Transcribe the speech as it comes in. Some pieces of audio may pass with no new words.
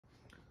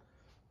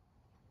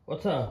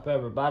What's up,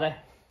 everybody?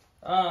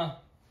 Want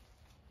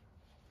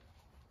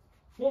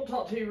to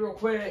talk to you real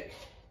quick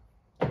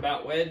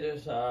about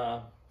wedges.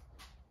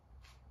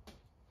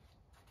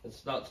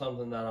 It's not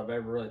something that I've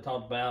ever really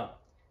talked about,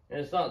 and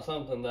it's not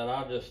something that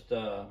I just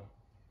am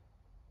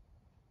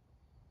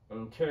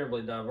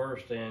terribly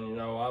diverse in. You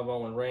know, I've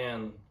only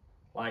ran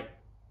like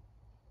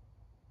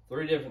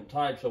 3 different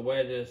types of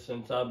wedges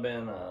since I've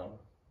been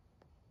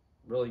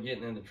really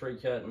getting into tree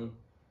cutting.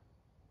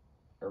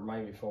 Or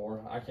maybe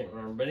 4, I can't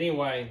remember. But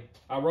anyway,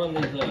 I run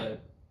these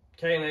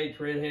K&H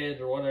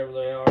redheads or whatever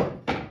they are,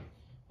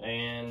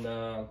 and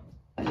I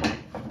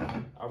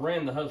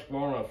ran the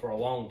Husqvarna for a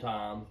long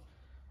time,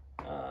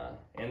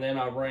 and then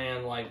I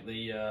ran like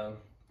the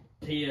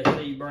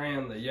TSC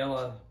brand, the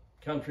yellow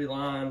country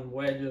line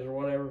wedges or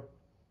whatever,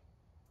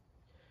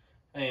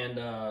 and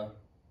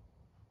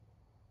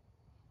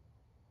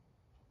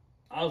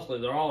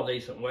honestly, they're all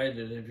decent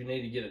wedges if you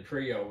need to get a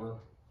tree over.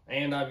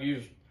 And I've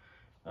used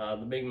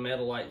the big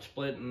Metalite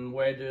splitting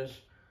wedges.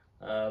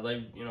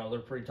 They're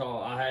pretty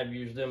tall. I have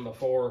used them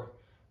before.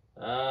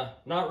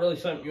 Not really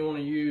something you want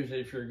to use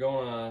if you're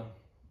gonna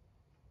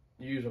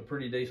use a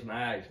pretty decent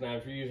axe. Now,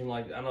 if you're using,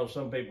 like, I know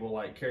some people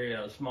like carry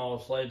a small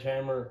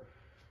sledgehammer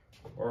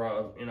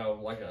or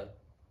like a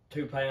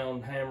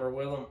 2-pound hammer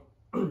with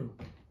them.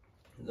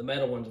 The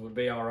metal ones would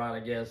be all right, I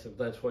guess, if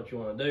that's what you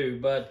want to do.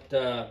 But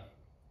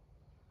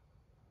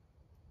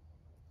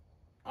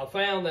I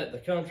found that the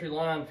country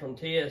line from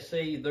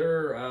TSC,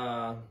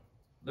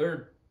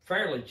 they're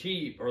fairly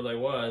cheap, or they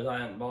was. I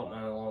haven't bought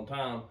none in a long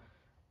time.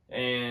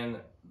 And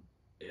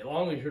as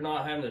long as you're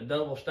not having to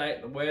double stack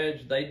the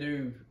wedge, they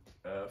do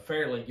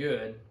fairly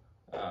good.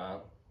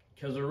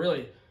 Because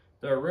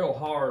they're real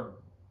hard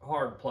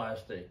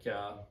plastic.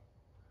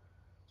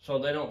 So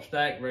they don't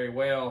stack very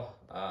well.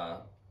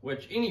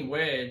 Which any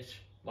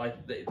wedge,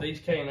 like these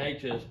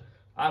K&H's,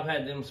 I've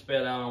had them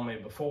spit out on me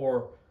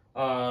before.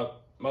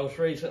 Most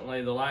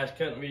recently, the last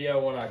cutting video,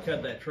 when I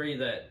cut that tree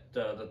that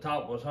the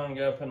top was hung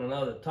up in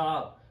another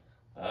top,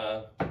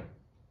 I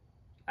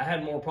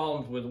had more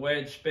problems with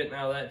wedge spitting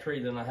out of that tree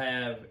than I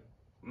have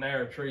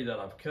narrow tree that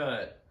I've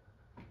cut,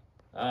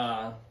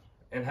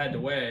 and had to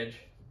wedge.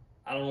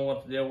 I don't know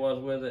what the deal was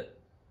with it,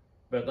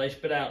 but they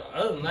spit out.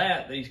 Other than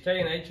that, these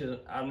K&H's,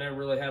 I've never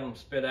really had them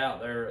spit out.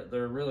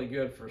 They're really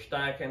good for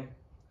stacking.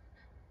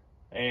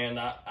 And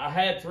I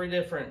had 3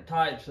 different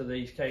types of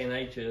these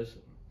K&H's.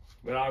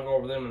 But I'll go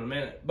over them in a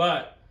minute.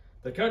 But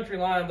the country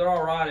line, they're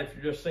all right if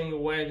you're just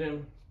single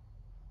wedging.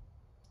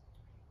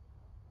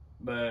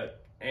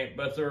 But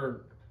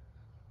they're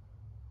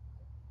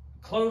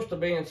close to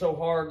being so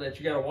hard that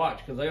you got to watch,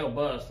 because they'll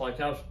bust.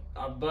 Like I've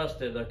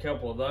busted a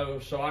couple of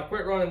those. So I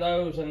quit running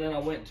those, and then I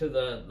went to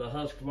the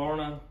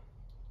Husqvarna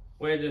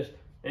wedges,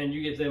 and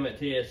you get them at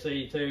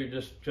TSC too,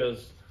 just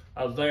because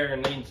I was there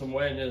and needing some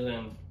wedges.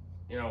 And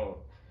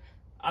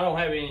I don't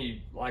have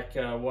any, like,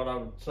 what I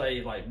would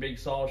say, like, big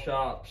saw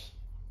shops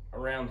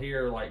around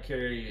here, like,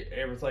 carry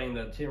everything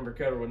that a timber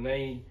cutter would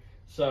need.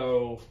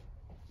 So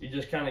you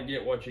just kind of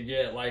get what you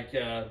get. Like,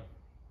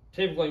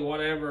 typically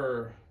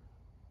whatever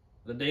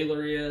the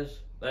dealer is,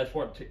 that's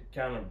what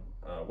kind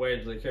of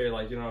wedge they carry.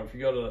 Like, if you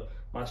go to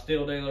my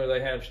steel dealer, they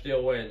have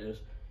steel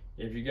wedges.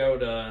 If you go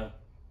to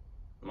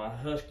my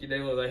Husky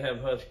dealer, they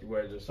have Husky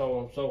wedges, so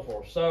on and so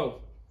forth.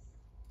 So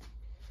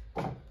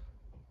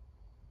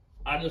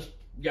I just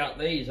got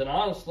these, and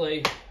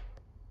honestly,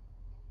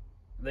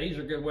 these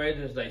are good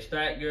wedges. They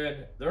stack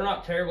good. They're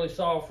not terribly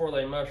soft where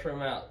they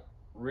mushroom out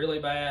really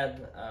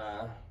bad,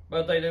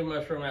 but they do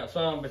mushroom out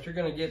some. But you're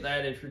going to get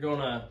that if you're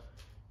going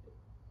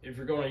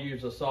to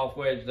use a soft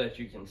wedge that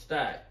you can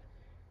stack.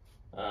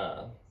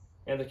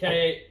 And the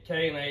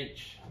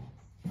K&H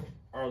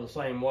are the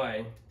same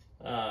way.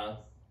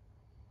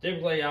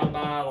 Typically, I'll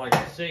buy like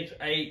a 6,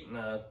 8,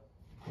 and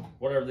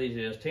whatever these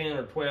is, 10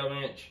 or 12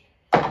 inch.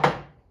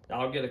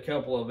 I'll get a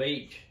couple of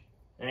each,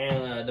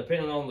 and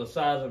depending on the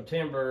size of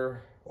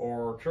timber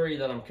or tree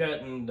that I'm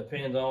cutting,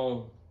 depends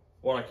on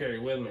what I carry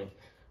with me.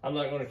 I'm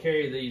not going to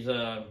carry these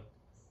 10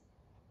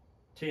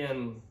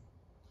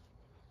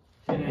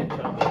 inch.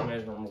 I'll just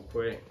measure them real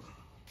quick.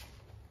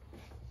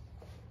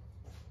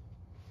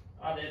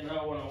 I didn't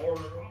know when I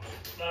ordered them,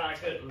 but I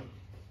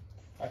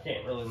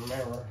can't really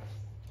remember.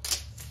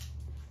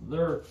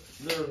 They're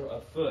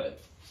a foot,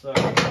 so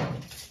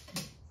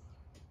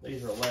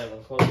these are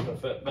 11, close to a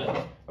foot.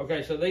 But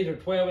okay, so these are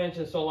 12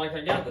 inches. So like I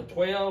got the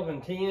 12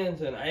 and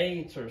 10s and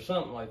 8s or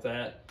something like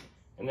that.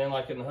 And then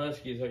like in the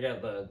Huskies, I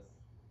got the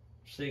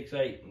 6,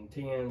 8, and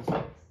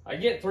 10s. I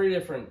get 3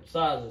 different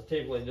sizes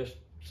typically. Just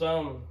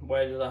some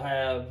wedges I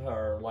have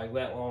are like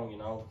that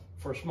long,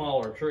 for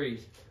smaller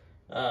trees.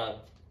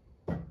 But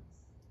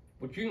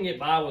you can get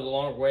by with a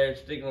longer wedge,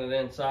 sticking it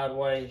in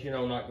sideways,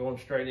 not going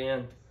straight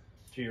in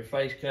to your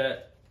face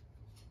cut.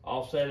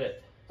 Offset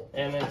it.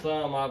 And then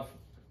some I've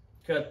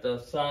cut the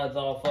sides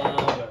off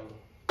of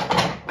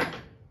and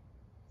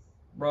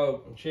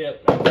broke and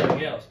chipped and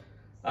everything else.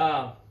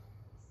 But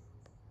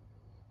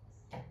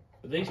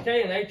these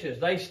K&H's,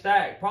 they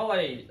stack,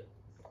 probably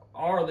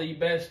are the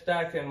best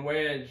stacking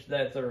wedge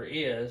that there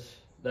is.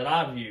 that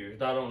I've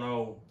used. I don't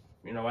know,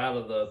 you know, out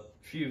of the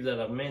few that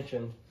I've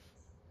mentioned,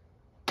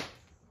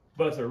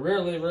 but they're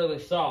really, really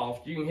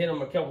soft. You can hit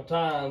them a couple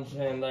times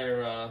and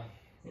they're,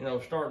 you know,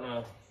 starting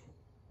to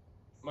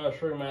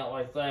mushroom out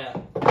like that,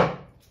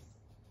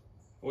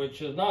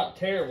 which is not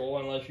terrible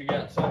unless you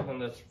got something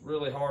that's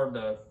really hard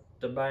to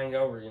bang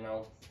over, you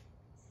know.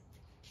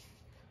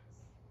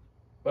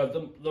 But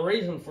the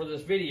reason for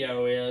this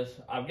video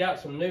is I've got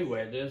some new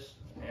wedges,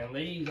 and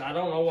these, I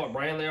don't know what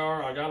brand they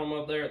are. I got them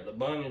up there at the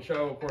Bunion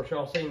show. Of course,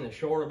 y'all seen the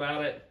short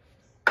about it.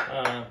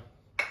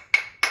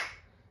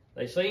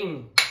 They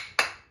seem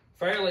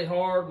fairly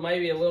hard,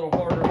 maybe a little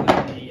harder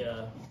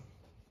than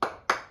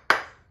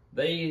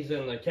these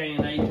and the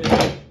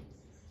K&H's.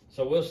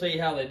 So we'll see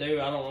how they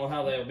do. I don't know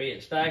how they'll be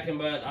at stacking,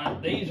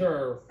 but these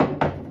are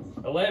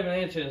 11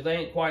 inches. They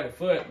ain't quite a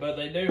foot, but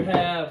they do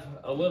have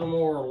a little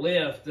more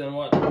lift than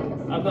what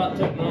I've not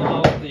taken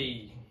off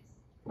the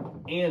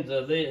ends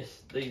of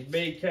these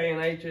big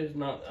K&H's.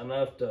 Not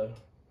enough to.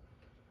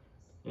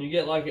 You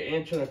get like 1.25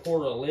 inches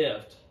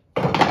lift.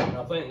 And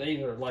I think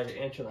these are like 1.5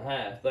 inches.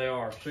 They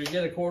are. So you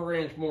get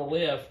 1/4 inch more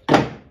lift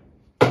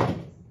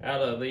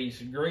out of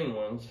these green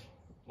ones.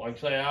 Like I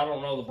say, I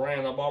don't know the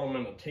brand. I bought them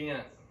in a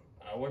tent.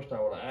 I wished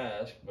I would have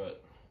asked,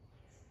 but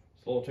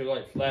it's a little too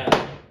late for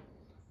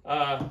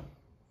that.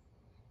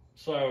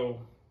 So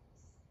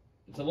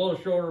it's a little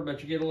shorter,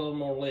 but you get a little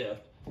more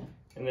lift.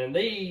 And then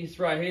these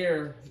right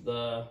here,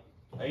 the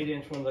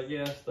 8-inch ones, I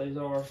guess these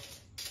are.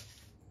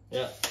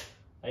 Yeah,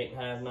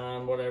 8.5,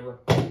 9, whatever.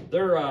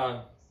 They're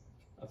I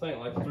think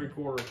like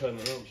 3/4 to 1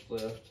 inch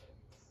lift,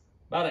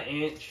 about 1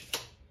 inch.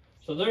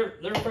 So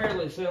they're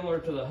fairly similar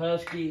to the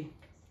Husky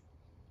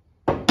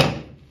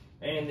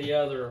and the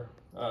other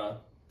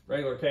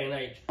regular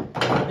K&H.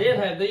 I did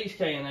have these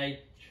K&H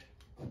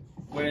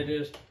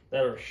wedges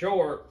that are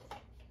short.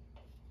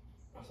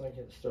 I think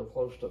it's still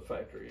close to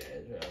factory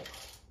edge.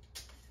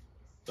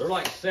 They're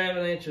like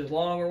 7 inches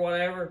long or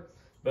whatever,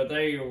 but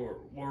they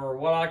were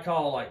what I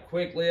call like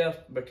quick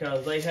lift,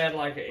 because they had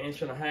like 1.5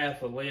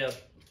 inches of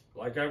lift.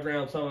 Like I've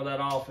ground some of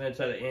that off and it's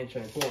at 1.25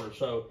 inches.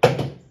 So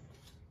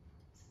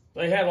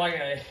they had like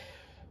 1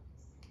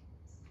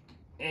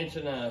 inch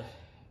and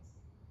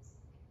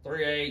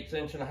 3/8, 1.5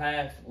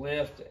 inches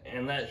lift,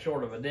 and that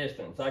short of a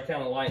distance. I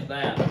kind of like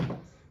that.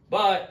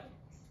 But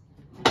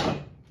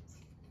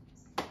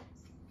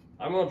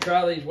I'm gonna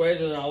try these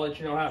wedges and I'll let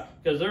you know how,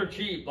 because they're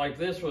cheap. Like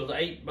this was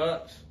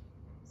 $8,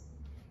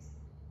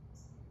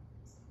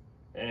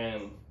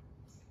 and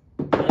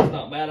that's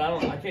not bad. I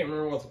can't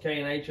remember what the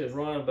K&H's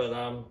run, but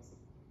I'm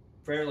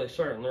fairly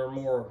certain they're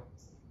more.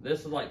 This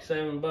is like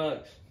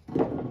 $7,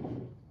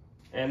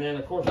 and then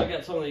of course I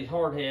got some of these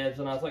hard heads,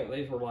 and I think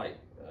these were like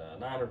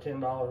 $9 or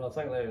 $10. I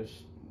think they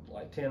was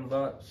like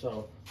 $10.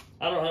 So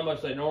I don't know how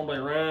much they normally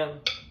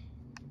run,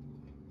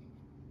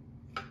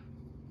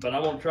 but I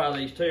want to try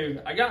these too.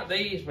 I got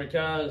these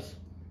because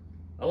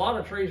a lot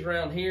of trees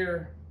around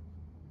here,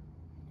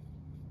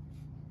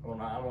 well,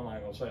 I'm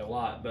not going to say a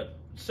lot, but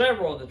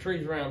several of the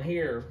trees around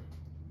here,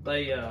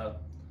 they,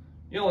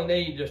 you only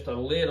need just a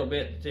little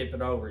bit to tip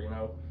it over, you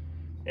know.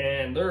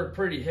 And they're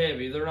pretty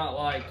heavy. They're not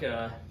like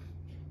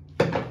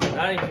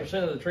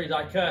 90% of the trees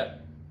I cut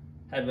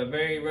have a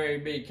very, very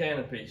big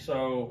canopy.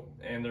 So,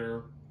 and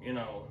they're, you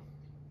know,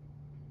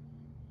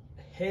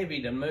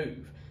 heavy to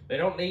move. They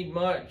don't need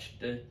much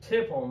to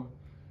tip them,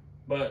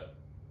 but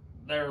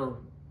their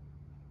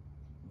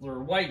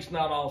weight's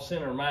not all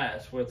center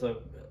mass with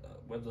a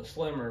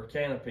slimmer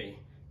canopy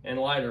and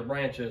lighter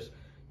branches.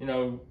 You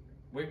know,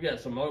 we've got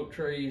some oak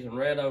trees and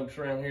red oaks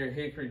around here,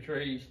 hickory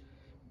trees,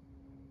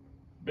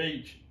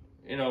 beech.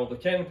 You know, the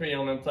canopy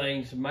on them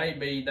things may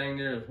be dang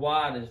near as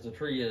wide as the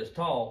tree is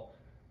tall.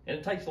 And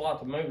it takes a lot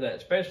to move that,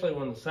 especially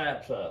when the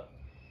sap's up.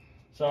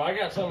 So I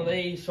got some of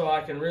these so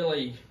I can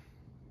really,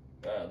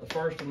 the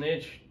first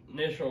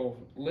initial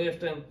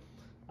lifting,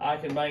 I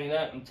can bang it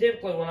up. And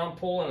typically when I'm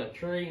pulling a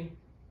tree,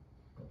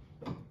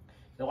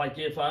 like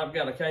if I've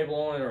got a cable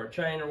on it or a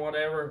chain or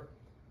whatever,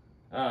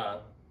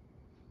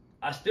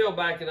 I still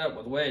back it up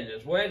with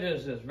wedges.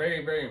 Wedges is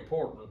very, very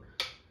important.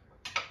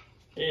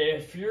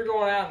 If you're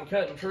going out and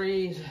cutting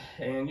trees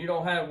and you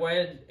don't have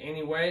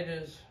any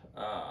wedges,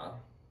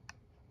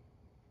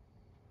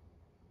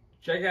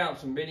 check out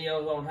some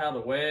videos on how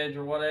to wedge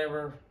or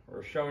whatever,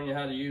 or showing you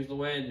how to use the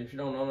wedge if you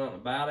don't know nothing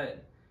about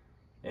it.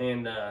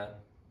 And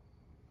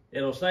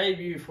it'll save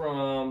you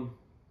from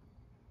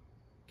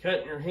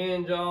cutting your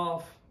hinge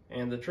off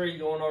and the tree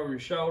going over your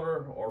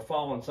shoulder or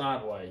falling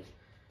sideways.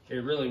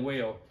 It really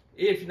will,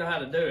 if you know how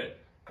to do it.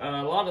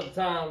 A lot of the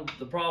time,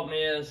 the problem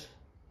is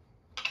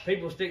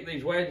people stick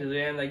these wedges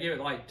in, they give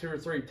it like 2 or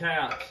 3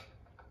 taps,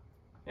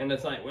 and they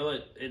think, well,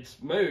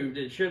 it's moved,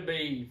 it should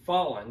be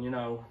falling, you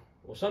know.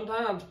 Well,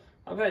 sometimes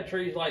I've had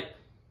trees like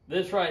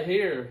this right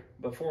here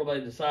before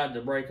they decide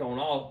to break on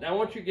off. Now,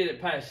 once you get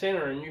it past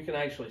center and you can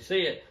actually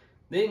see it,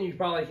 then you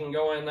probably can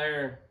go in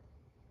there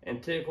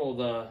and tickle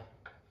the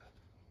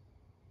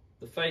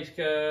face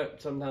cut.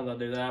 Sometimes I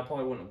do that. I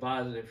probably wouldn't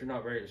advise it if you're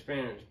not very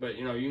experienced, but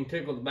you know, you can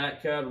tickle the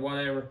back cut or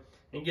whatever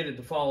and get it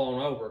to fall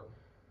on over.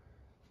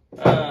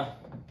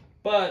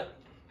 but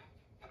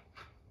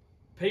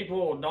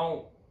people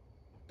don't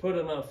put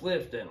enough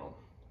lift in them.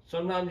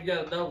 Sometimes you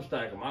got to double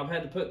stack them. I've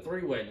had to put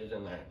 3 wedges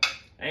in there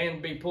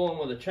and be pulling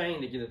with a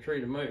chain to get a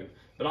tree to move.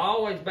 But I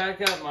always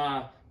back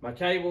up my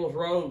cables,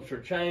 ropes,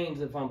 or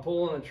chains if I'm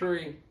pulling a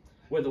tree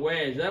with a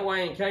wedge. That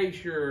way, in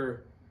case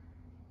your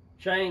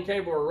chain,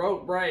 cable, or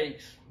rope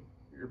breaks,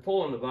 your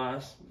pulling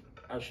device,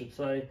 I should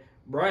say,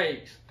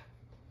 breaks.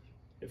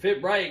 If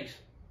it breaks,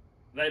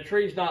 that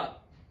tree's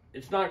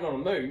it's not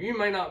going to move. You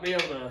may not be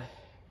able to,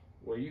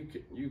 well,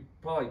 you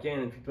probably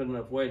can if you put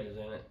enough wedges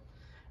in it.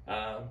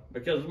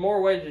 Because the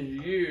more wedges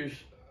you use,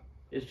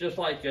 it's just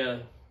like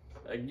a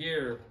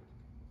gear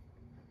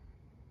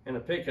in a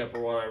pickup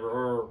or whatever,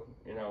 or,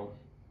 you know,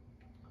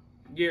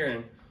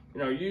 gearing. You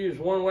know, you use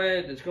 1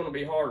 wedge, it's going to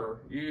be harder.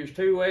 You use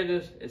 2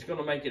 wedges, it's going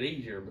to make it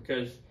easier,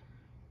 because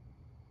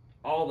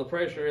all the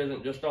pressure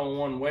isn't just on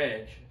 1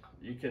 wedge.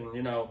 You can,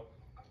 you know,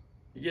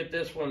 you get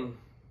this one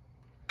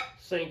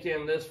sink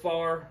in this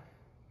far,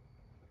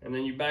 and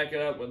then you back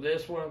it up with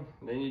this one,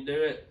 and then you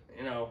do it,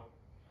 you know,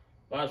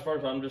 vice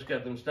versa. I'm just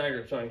got them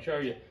staggered so I can show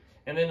you.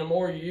 And then the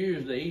more you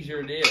use, the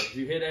easier it is.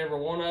 You hit every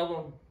one of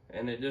them,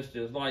 and it just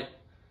is like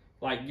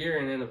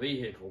gearing in a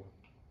vehicle.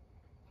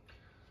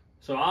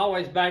 So I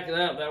always back it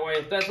up. That way,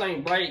 if that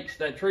thing breaks,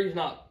 that tree's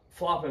not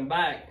flopping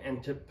back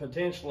and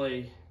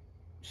potentially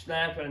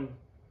snapping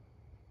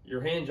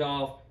your hinge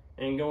off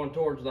and going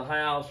towards the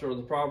house or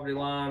the property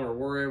line or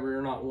wherever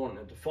you're not wanting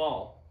it to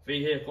fall.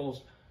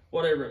 Vehicles,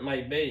 whatever it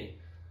may be.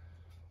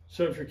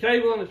 So if you're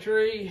cabling a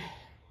tree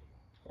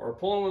or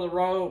pulling with a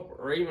rope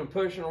or even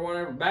pushing or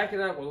whatever, back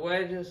it up with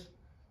wedges.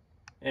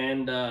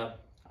 And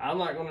I'm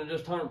not going to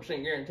just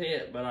 100% guarantee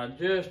it, but I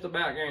just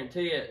about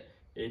guarantee it.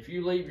 If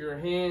you leave your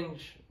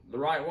hinge the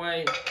right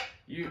way,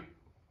 you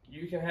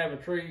can have a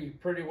tree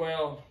pretty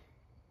well,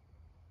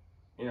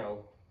 you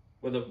know,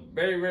 with a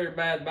very, very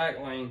bad back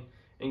lane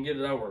and get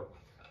it over.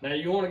 Now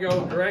you want to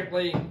go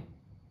directly,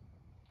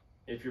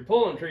 if you're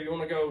pulling a tree, you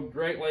want to go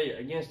directly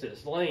against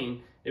its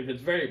lean if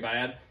it's very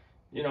bad.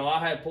 You know,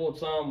 I have pulled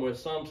some with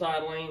some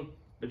side lean,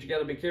 but you got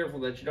to be careful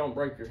that you don't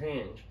break your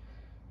hinge.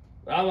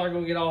 But I'm not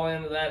going to get all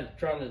into that,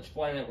 trying to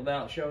explain it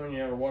without showing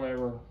you or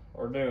whatever,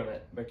 or doing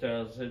it,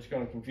 because it's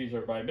going to confuse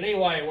everybody. But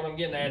anyway, what I'm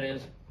getting at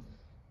is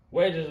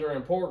wedges are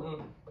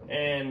important,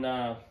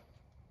 and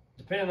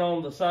depending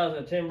on the size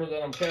of the timber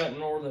that I'm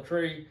cutting or the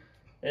tree,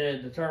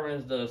 it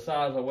determines the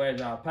size of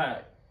wedge I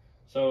pack.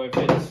 So if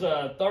it's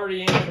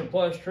 30-inch or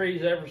plus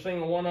trees, every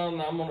single one of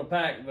them, I'm going to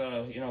pack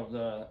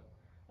the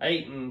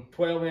 8 and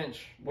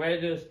 12-inch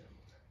wedges.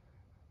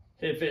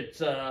 If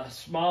it's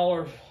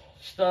smaller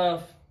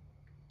stuff,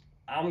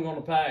 I'm going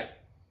to pack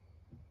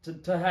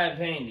to have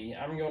handy.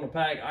 I'm going to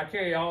pack. I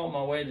carry all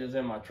my wedges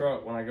in my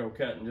truck when I go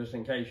cutting, just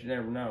in case you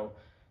never know.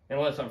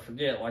 Unless I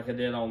forget, like I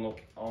did on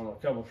a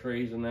couple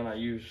trees, and then I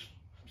used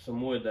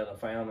some wood that I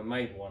found and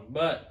made one.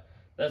 But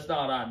that's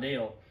not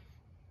ideal.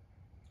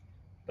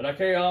 But I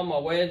carry all my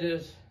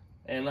wedges,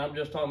 and I'm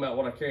just talking about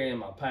what I carry in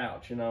my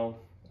pouch, you know.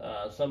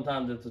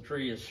 Sometimes if the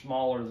tree is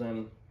smaller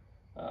than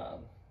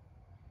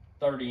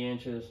 30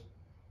 inches,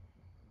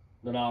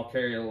 then I'll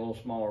carry a little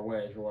smaller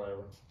wedge or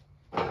whatever.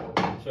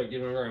 So it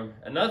gives me room.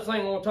 Another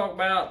thing I want to talk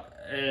about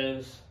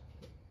is,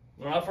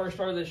 when I first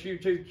started this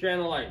YouTube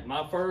channel, like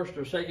my first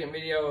or second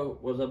video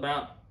was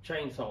about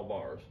chainsaw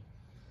bars.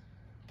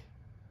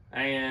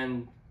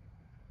 And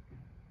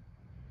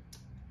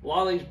a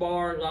lot of these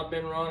bars I've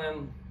been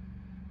running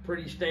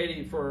pretty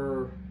steady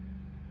for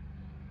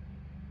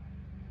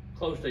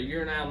close to a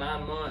year now,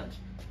 9 months,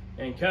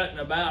 and cutting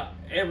about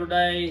every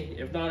day,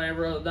 if not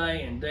every other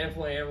day, and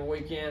definitely every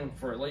weekend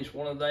for at least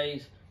one of the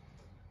days.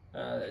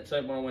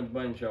 Except when I went to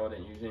Bunny Show, I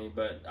didn't use any,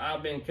 but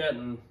I've been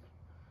cutting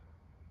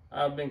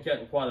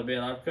quite a bit.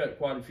 I've cut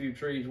quite a few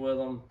trees with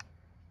them,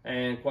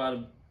 and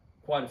quite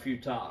a few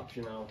tops,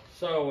 you know.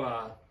 So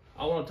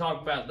I want to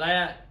talk about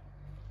that,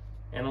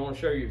 and I want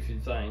to show you a few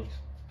things,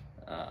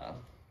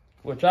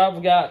 which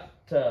I've got.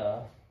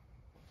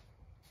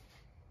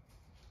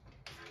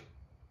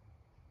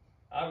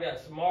 I've got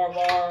some R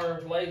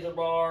bars, laser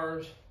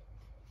bars.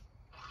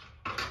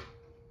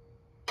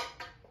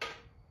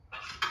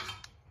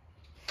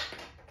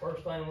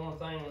 First thing, one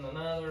thing, and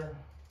another.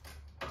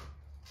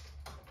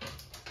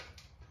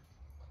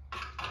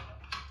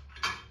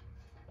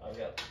 I've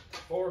got the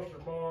Forster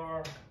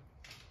bar.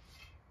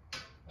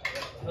 I've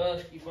got the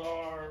Husky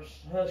bars,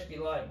 Husky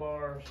light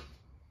bars,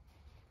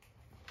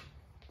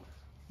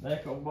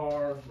 Echo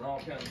bars, and all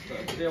kinds of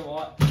stuff.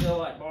 Still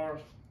light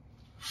bars.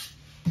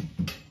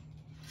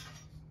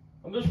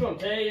 I'm just going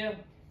to tell you,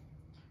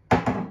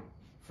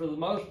 for the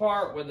most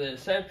part, with the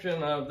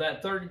exception of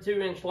that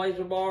 32-inch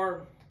laser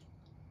bar,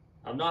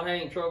 I'm not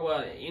having trouble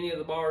with any of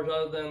the bars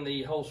other than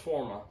the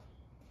Husqvarna.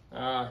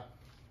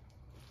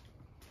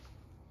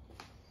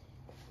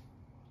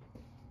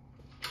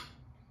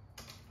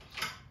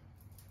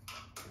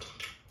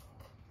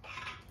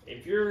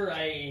 If you're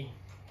a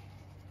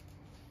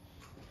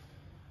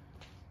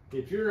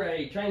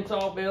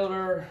chainsaw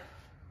builder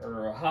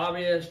or a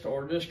hobbyist,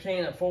 or just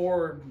can't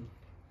afford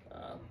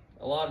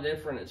a lot of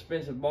different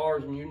expensive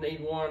bars and you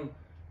need one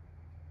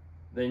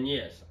then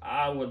yes,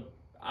 I would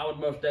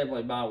most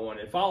definitely buy one.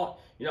 If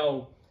all,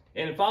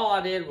 and if all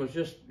I did was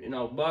just,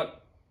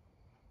 buck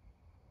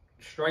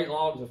straight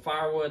logs of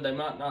firewood, they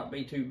might not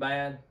be too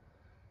bad.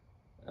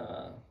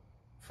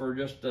 For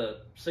just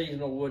a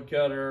seasonal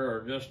woodcutter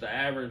or just the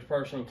average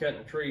person cutting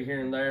a tree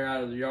here and there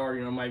out of the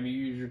yard, maybe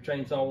use your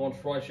chainsaw once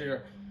or twice a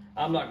year,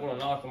 I'm not going to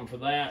knock them for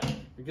that,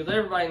 because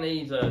everybody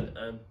needs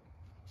a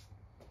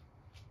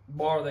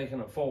bar they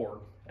can afford.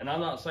 And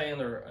I'm not saying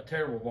they're a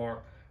terrible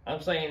bar.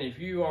 I'm saying if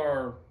you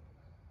are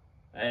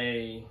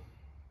a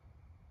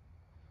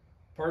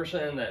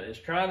person that is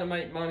trying to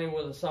make money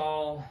with a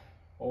saw,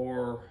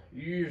 or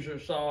you use your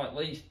saw at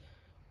least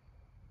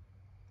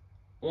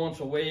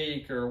once a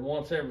week or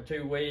once every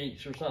 2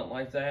 weeks or something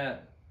like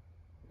that,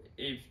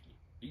 if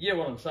you get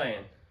what I'm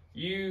saying,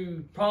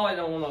 you probably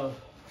don't want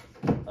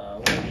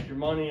to waste your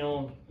money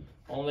on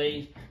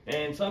these.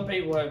 And some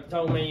people have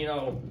told me,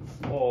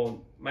 well,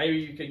 maybe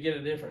you could get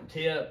a different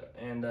tip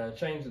and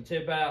change the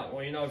tip out.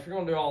 Well, if you're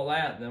going to do all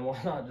that, then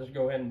why not just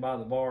go ahead and buy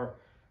the bar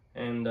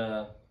and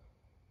a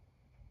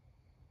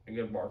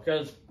good bar?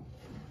 Because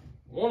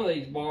one of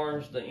these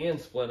bars, the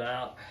end split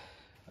out.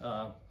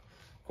 Of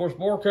course,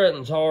 boar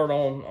cutting's hard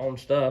on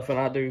stuff, and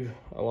I do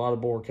a lot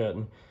of boar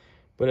cutting,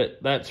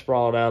 but that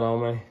sprawled out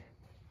on me.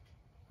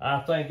 I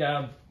think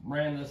I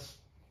ran this,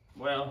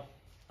 well,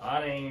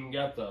 I didn't even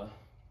got the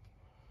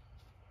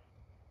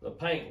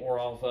paint wore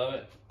off of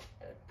it.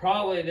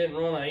 Probably didn't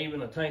run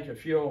even a tank of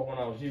fuel when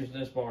I was using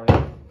this bar,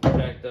 and it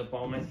jacked up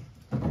on me.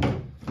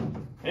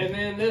 And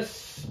then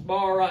this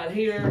bar right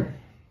here,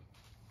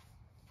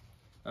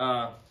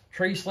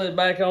 tree slid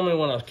back on me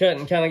when I was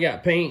cutting, kind of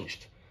got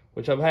pinched,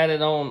 which I've had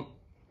it on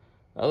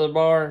other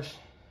bars.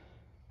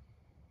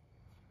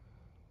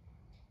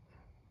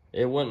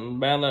 It wouldn't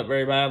bound up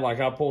very bad.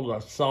 Like, I pulled the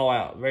saw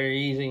out very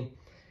easy,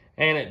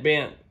 and it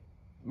bent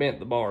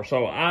the bar.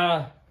 So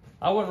I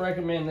wouldn't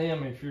recommend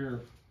them if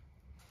you're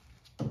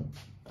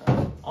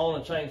on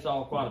a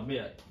chainsaw quite a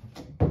bit.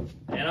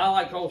 And I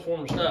like Cold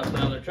Former stuff.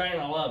 Now, their chain,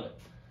 I love it.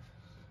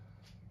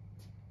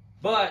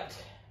 But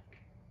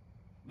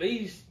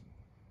these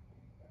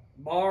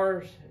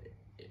bars,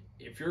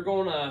 if you're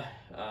gonna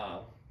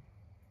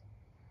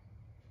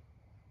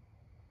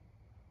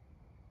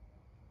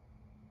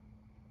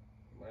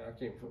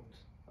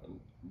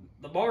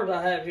the bars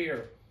I have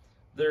here,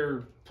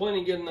 they're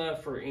plenty good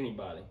enough for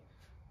anybody.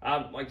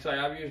 Like I say,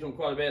 I've used them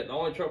quite a bit. The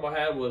only trouble I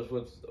had was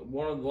with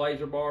one of the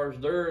laser bars.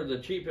 They're the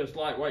cheapest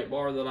lightweight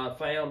bar that I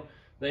found.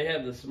 They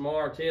have the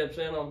Samara tips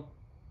in them,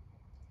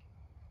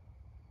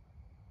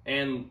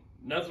 and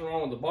nothing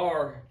wrong with the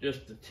bar,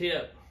 just the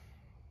tip.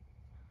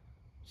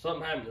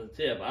 Something happened to the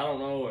tip. I don't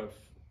know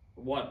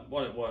what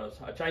it was.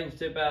 I changed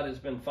the tip out, it's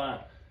been fine.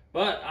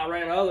 But I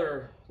ran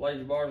other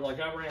laser bars, like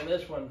I ran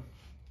this one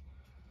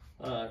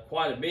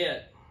quite a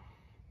bit.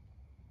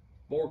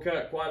 Bore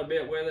cut quite a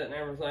bit with it and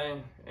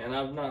everything, and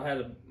I've not had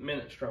a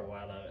minute's trouble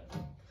out of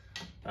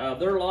it.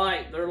 They're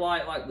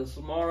light like the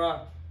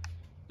Samara.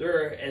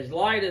 They're as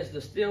light as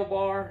the steel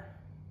bar,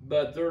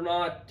 but they're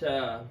not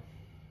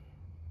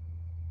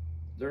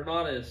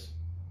as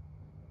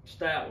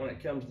stout when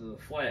it comes to the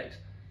flex.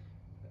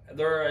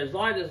 They're as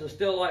light as the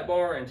steel light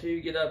bar until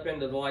you get up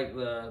into like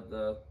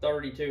the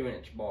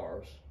 32-inch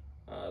bars.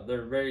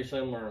 They're very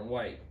similar in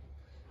weight.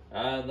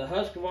 The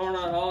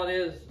Husqvarna, all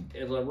it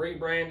is a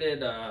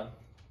rebranded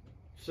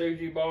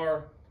Suji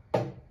bar,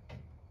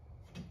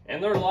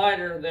 and they're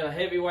lighter than a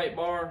heavyweight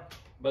bar,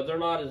 but they're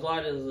not as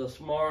light as the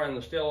Samara and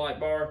the steel light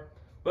bar.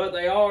 But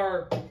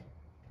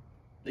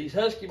these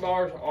Husky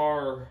bars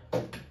are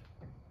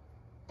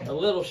a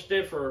little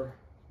stiffer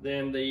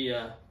than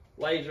the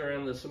laser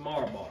and the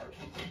Samara bars.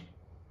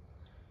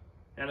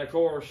 And of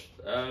course,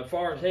 as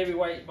far as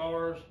heavyweight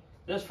bars,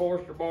 this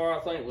Forester bar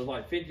I think was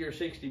like 50 or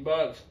 60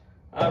 bucks.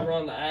 I've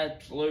run the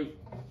absolute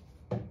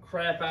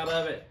crap out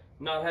of it,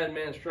 not had a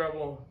minute's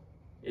trouble.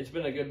 It's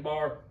been a good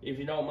bar. If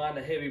you don't mind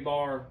a heavy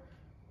bar,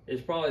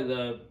 it's probably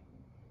the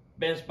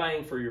best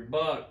bang for your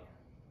buck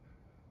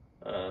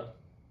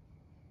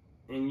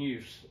in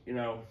use.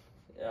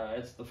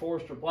 It's the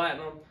Forester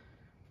Platinum,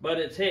 but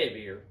it's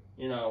heavier,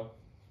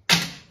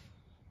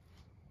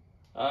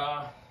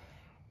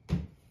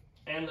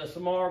 and the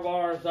Samara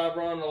bars, I've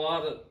run a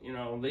lot of,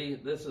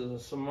 this is a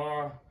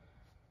Samara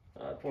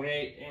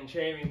 28-inch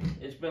heavy.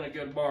 It's been a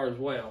good bar as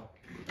well.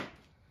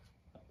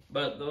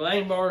 But the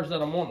main bars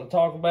that I'm wanting to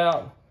talk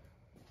about,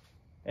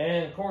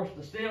 and of course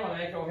the Steel and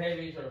Echo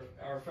Heavies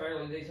are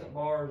fairly decent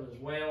bars as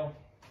well.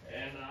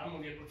 And I'm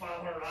going to get the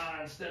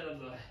 500i instead of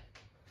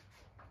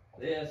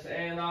this,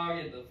 and I'll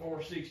get the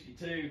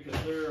 462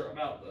 because they're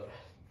about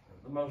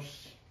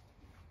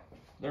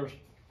they're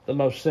the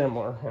most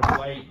similar in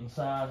weight and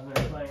size and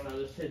everything. I'll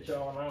just hit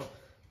y'all on.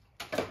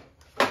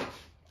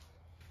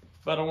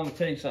 But I want to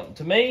tell you something.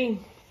 To me,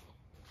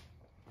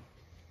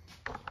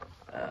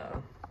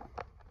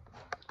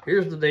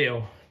 here's the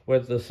deal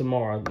with the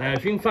Samara. Now,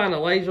 if you can find a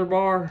laser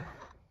bar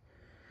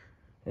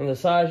in the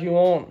size you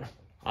want,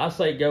 I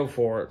say go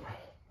for it.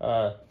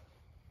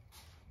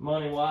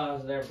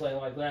 Money-wise and everything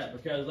like that,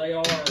 because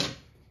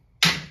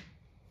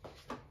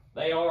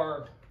They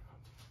are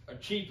a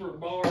cheaper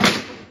bar.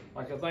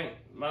 Like I think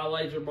my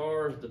laser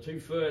bars, the 2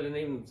 foot and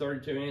even the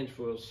 32 inch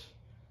was,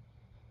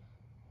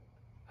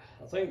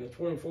 I think the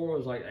 24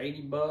 was like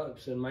 80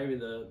 bucks and maybe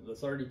the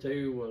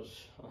 32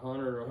 was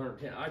 100 or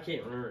 110. I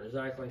can't remember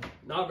exactly.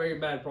 Not very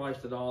bad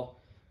priced at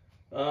all.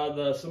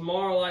 The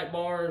Samara light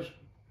bars,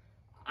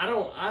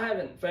 I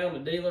haven't found a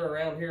dealer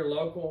around here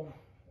local,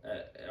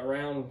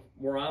 around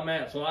where I'm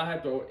at, so I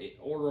have to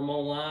order them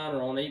online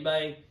or on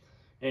eBay.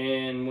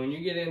 And when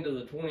you get into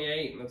the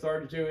 28 and the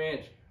 32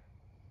 inch,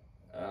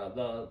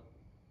 the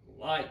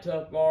light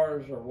tough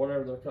bars or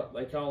whatever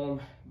they call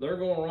them, they're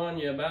going to run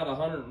you about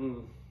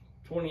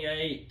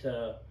 $128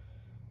 to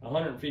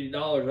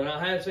 $150, and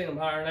I have seen them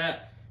higher than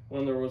that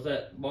when there was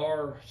that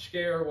bar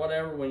scare or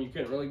whatever, when you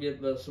couldn't really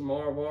get the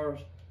Samara bars.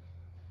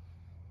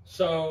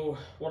 So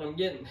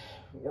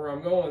where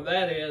I'm going with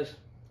that is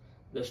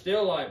the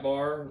still light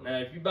bar. Now,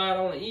 if you buy it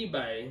on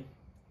eBay,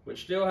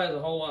 which still has a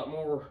whole lot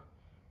more,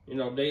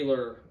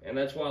 dealer, and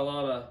that's why a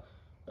lot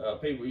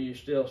of people use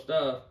still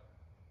stuff,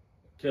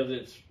 because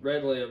it's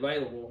readily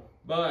available.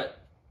 But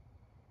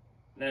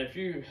now, if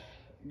you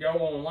go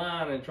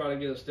online and try to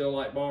get a still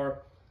light bar,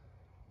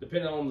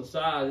 depending on the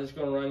size, it's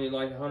going to run you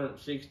like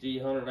 160,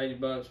 180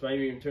 bucks,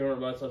 maybe even 200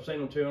 bucks. I've seen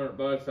them 200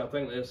 bucks. I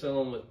think they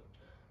sell them with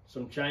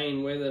some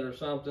chain with it or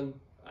something,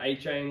 a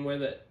chain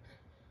with it.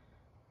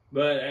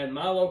 But at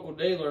my local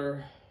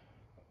dealer,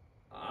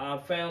 I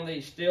found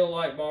these still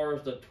light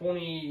bars. The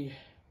 28's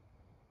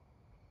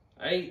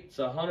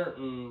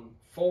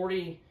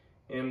 140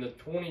 and the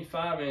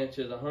 25 inch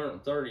is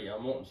 130,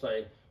 I'm wanting to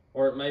say,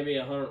 or it may be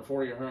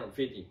 140 or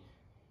 150,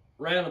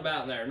 round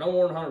about there. No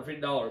more than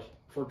 $150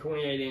 for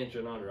 28 inch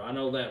and under. I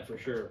know that for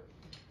sure.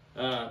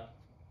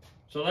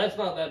 So that's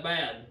not that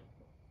bad.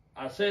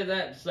 I said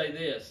that to say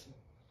this: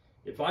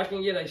 if I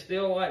can get a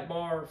still light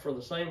bar for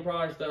the same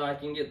price that I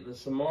can get the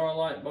Samara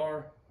light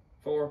bar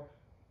for,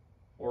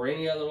 or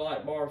any other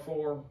light bar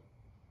for,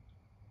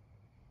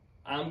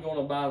 I'm going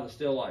to buy the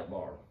still light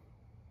bar,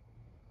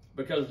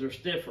 because they're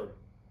stiffer.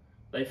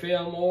 They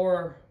feel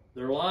more,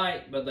 they're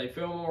light, but they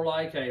feel more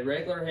like a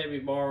regular heavy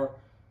bar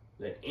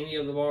than any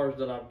of the bars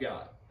that I've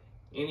got.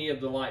 Any of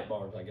the light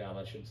bars I got,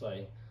 I should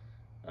say.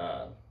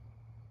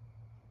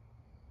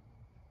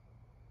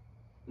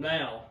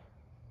 Now,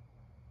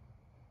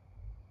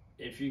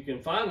 if you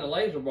can find the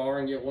laser bar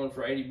and get one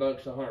for 80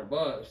 bucks, 100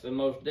 bucks, then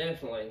most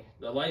definitely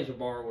the laser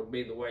bar would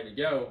be the way to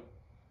go,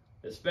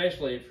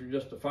 especially if you're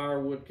just a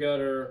firewood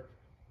cutter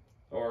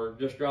or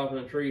just dropping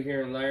a tree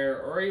here and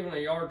there, or even a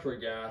yard tree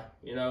guy.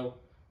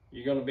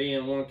 You're going to be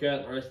in one cut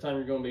and the rest of the time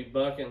you're going to be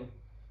bucking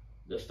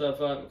the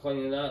stuff up and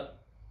cleaning it up.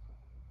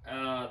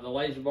 The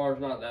laser bar's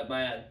not that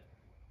bad.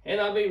 And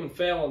I've even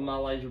fell with my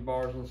laser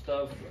bars and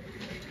stuff.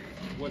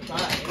 It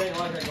ain't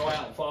like I go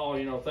out and fall,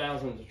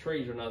 thousands of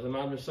trees or nothing.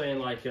 I'm just saying,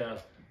 like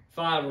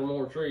 5 or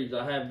more trees,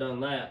 I have done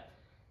that.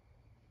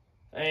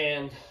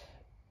 And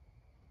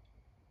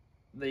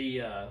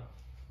the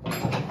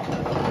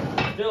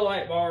still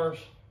light bars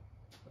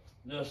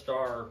just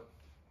are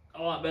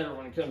a lot better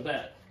when it comes to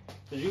that.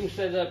 Because you can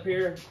set it up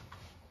here,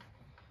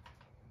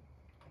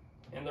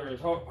 and there is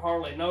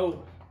hardly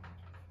no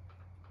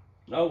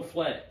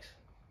flex.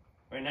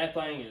 I mean, that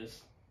thing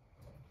is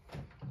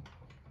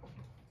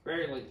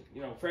fairly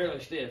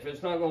stiff.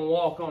 It's not going to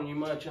walk on you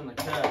much in the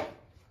cut,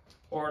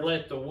 or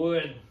let the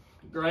wood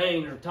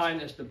grain or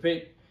tightness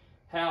depict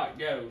how it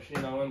goes,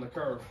 in the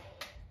curve.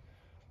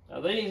 Now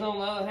these, on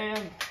the other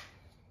hand,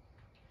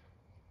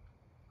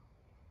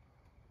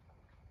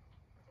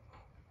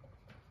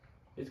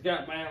 it's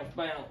got bounce,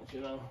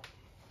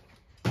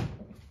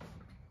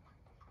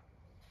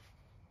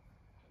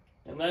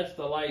 And that's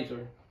the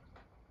laser,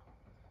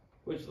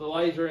 which the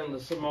laser and the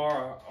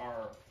Samara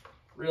are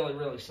really,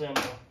 really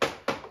similar.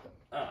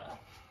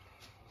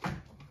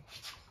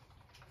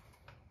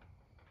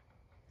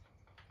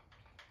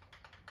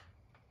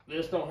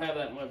 This don't have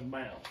that much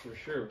bounce for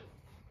sure.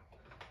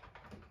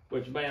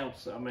 Which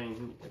bounce, I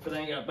mean, if it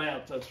ain't got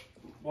bounce, that's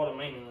what I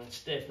mean in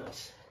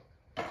stiffness.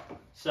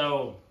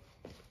 So,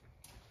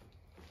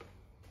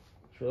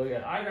 it's really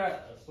good. I got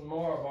a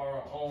Samara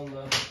bar on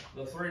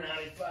the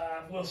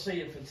 395. We'll see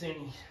if it's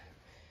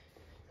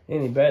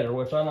any better,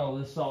 which I know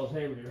this saw's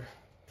heavier,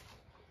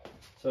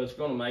 so it's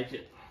going to make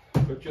it,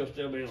 but you'll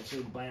still be able to see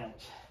the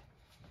bounce.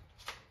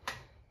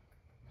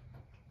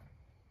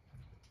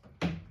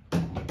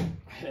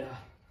 Yeah.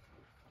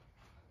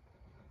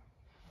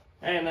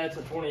 And that's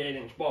a 28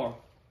 inch bar.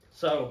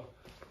 So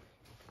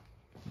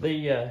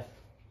the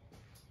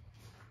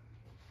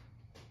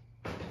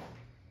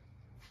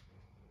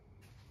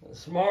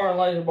Samara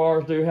laser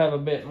bars do have a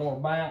bit more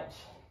bounce,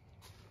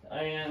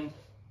 and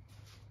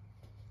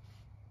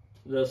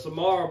the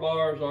Samara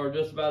bars are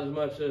just about as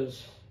much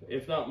as,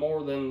 if not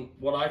more than,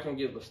 what I can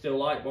get the still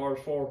light bars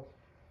for.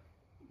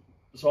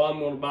 So I'm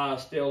going to buy a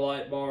still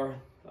light bar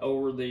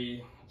over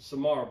the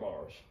Samara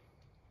bars,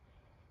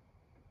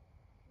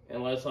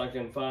 unless I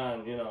can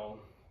find,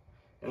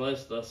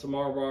 unless the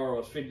Samara bar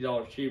was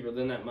 $50 cheaper,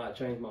 then that might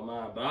change my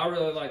mind. But I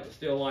really like the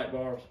still light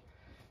bars.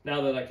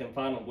 now that I can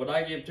find them. Would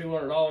I give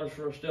 $200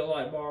 for a still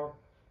light bar?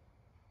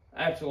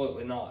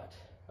 Absolutely not.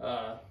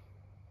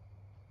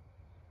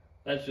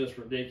 That's just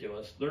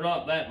ridiculous. They're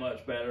not that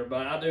much better,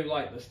 but I do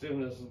like the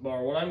stiffness of the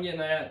bar. What I'm getting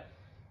at,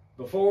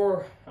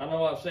 before, I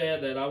know I've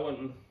said that I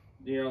wouldn't,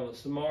 you know, the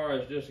Samara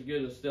is just as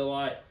good as still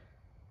light.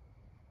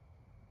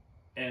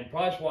 And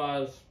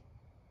price-wise,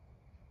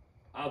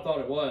 I thought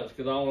it was,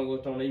 because I only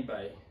looked on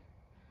eBay.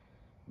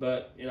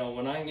 But, you know,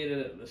 when I can get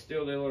it at the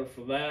steel dealer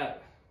for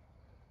that,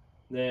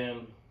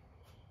 then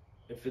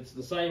if it's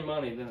the same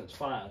money, then it's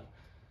fine.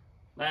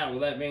 Now,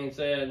 with that being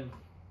said,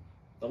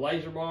 the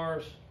laser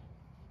bars,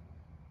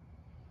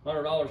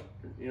 $100,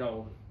 you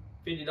know,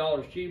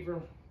 $50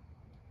 cheaper.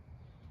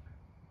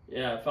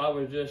 Yeah, if I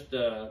was just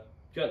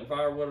cutting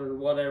firewood or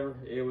whatever,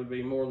 it would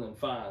be more than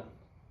fine.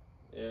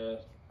 Yeah,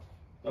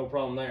 no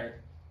problem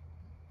there.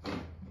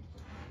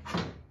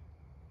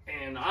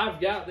 And I've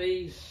got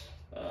these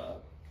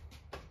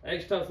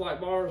X-Tough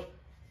light bars,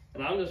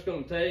 and I'm just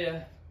going to tell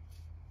you,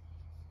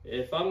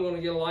 if I'm going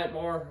to get a light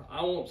bar,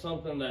 I want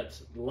something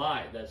that's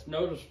light, that's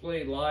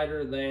noticeably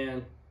lighter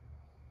than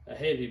a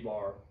heavy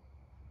bar.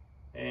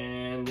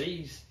 And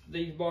these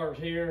bars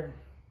here,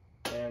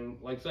 and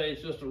like I say,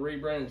 it's just a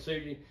rebranded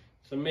Suji.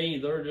 To me,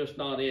 they're just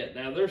not it.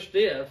 Now, they're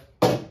stiff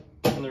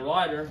and they're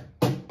lighter.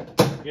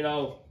 You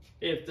know,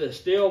 if the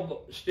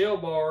steel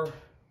bar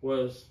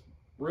was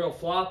real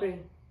floppy,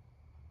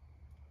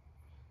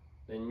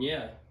 then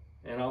yeah.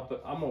 And I'm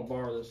gonna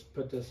borrow this,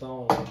 put this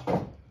on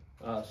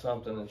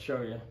something and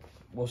show you.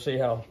 We'll see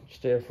how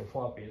stiff or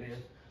floppy it is.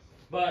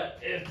 But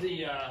if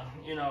the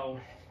you know,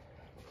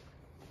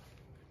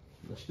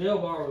 the steel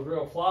bar was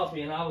real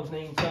floppy and I was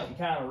needing something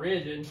kind of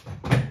rigid,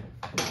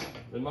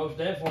 then most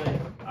definitely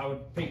I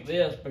would pick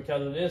this,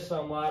 because it is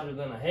some lighter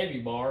than a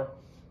heavy bar.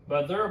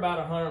 But they're about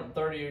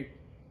 130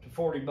 to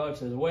 40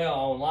 bucks as well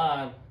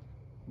online,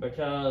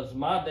 because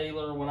my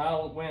dealer, when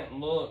I went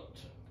and looked,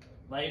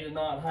 they did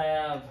not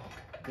have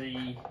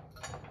the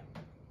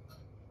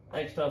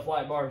X-Tough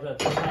light bars at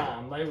the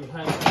time. They was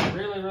having a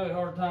really, really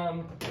hard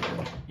time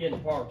getting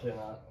parts in,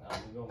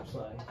 I'm gonna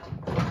say.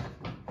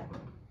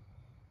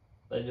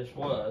 They just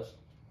was.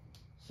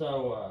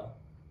 So,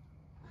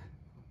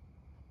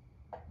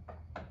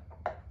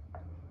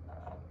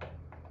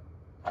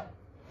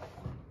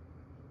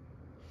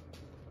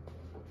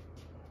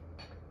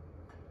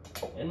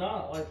 and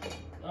not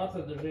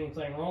that there's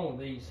anything wrong with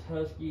these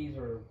Huskies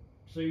or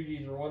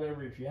Sujis or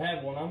whatever. If you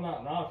have one, I'm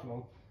not knocking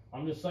them.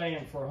 I'm just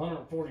saying, for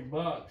 140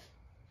 bucks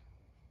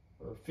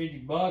or 50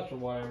 bucks or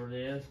whatever it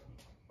is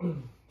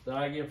that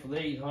I get for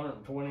these,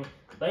 120.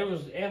 They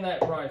was in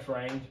that price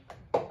range.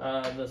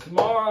 The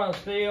Samara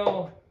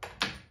steel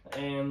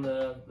and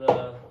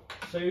the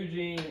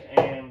Suji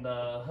and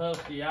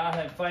Husky, I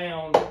have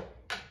found,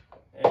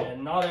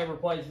 and not every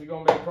place is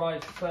going to be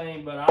priced the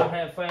same, but I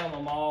have found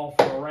them all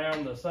for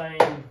around the same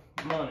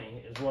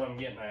money, is what I'm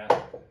getting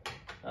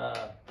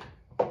at.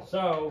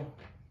 So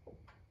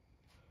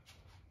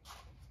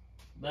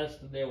that's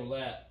the deal with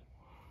that.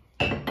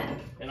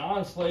 And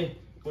honestly,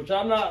 which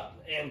I'm not,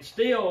 and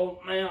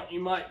steel mount you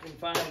might can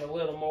find a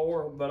little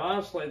more, but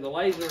honestly, the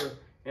laser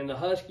and the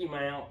Husky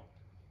mount,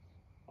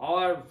 all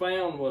I ever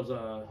found was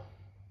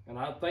and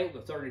I think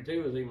the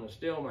 32 is even a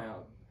steel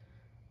mount,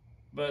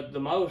 but the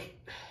most,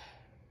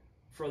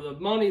 for the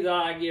money that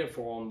I give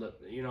for them,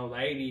 you know, the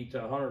 $80 to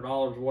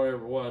 $100,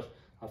 whatever it was,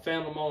 I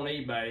found them on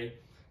eBay.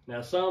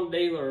 Now, some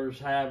dealers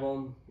have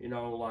them, you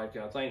know, like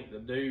I think the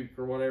Duke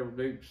or whatever,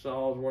 Duke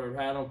Saws, whatever,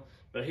 had them,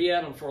 but he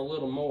had them for a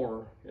little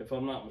more, if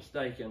I'm not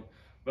mistaken.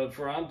 But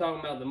I'm talking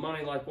about the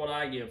money like what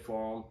I give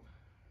for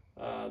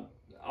them,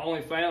 I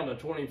only found a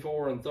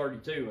 24 and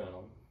 32 in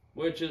them,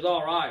 which is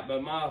all right,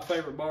 but my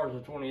favorite bar is a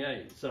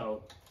 28.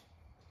 So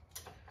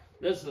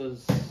this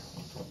is,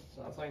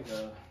 I think,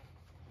 a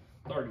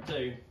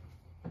 32.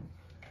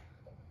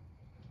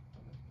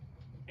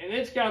 And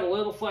it's got a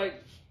little flex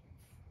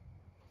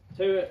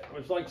to it,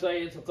 which, like I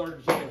say, it's a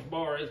 36-inch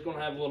bar. It's going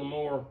to have a little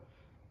more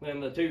than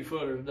the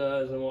 2-footers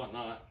does and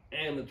whatnot,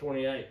 and the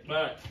 28.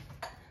 But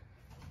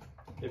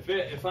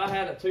if I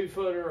had a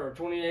 2-footer or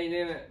 28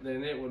 in it,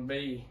 then it would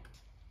be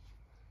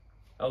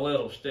a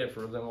little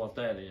stiffer than what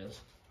that is.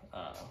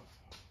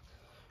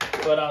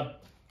 But I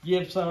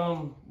give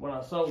some, when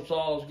I sold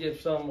saws, give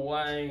some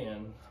away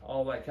and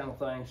all that kind of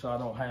thing, so I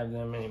don't have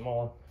them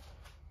anymore.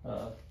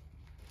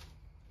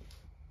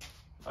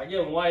 I give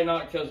them away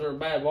not because they're a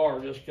bad bar,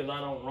 just because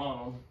I don't run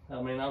them.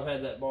 I mean, I've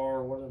had that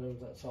bar, what did I do with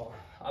that saw?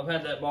 I've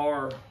had that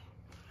bar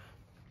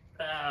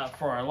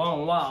for a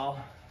long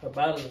while,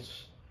 about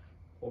as,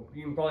 well,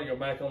 you can probably go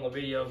back on the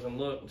videos and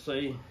look and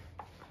see.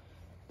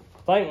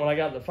 I think when I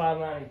got the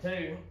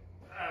 592,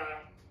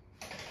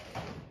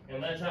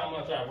 and that's how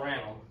much I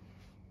ran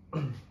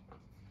them.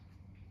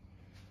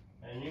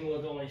 And you can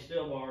look on these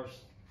steel bars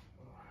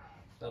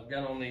I've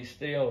got on these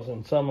steels,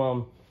 and some of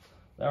them,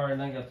 they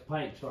already got the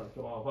paint starting to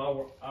come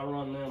off. I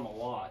run them a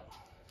lot.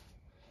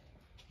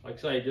 Like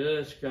I say,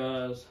 just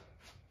because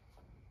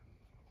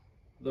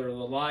they're the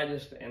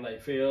lightest and they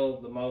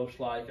feel the most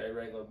like a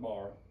regular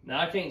bar.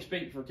 Now, I can't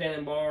speak for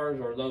Cannon bars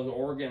or those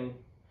Oregon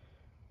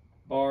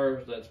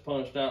bars that's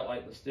punched out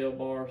like the steel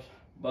bars,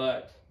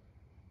 but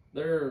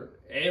they're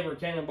every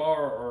Cannon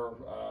bar or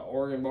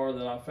Oregon bar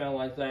that I found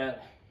like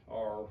that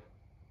are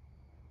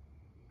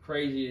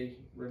crazy,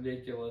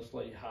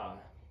 ridiculously high,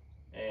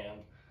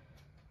 and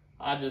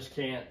I just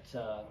can't.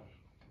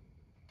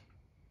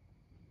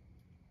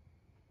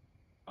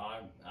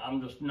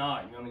 I'm just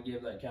not going to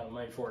give that kind of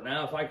money for it.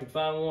 Now, if I could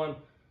find one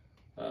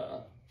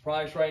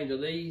price range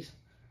of these,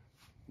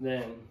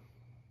 then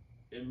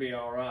it'd be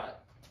all right.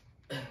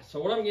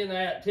 So what I'm getting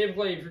at,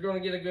 typically, if you're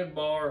going to get a good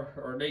bar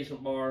or a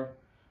decent bar,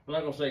 I'm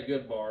not going to say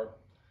good bar,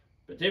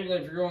 but typically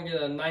if you're going to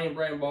get a name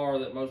brand bar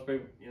that most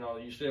people,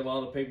 you see a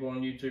lot of people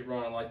on YouTube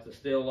running, like the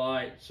Steel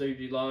Light,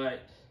 Suji Light,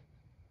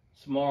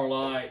 Smar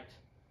Light,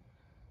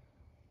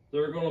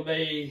 they're going to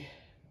be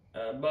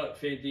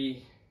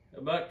 $1.50,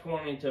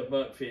 $1.20 to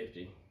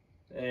 $1.50.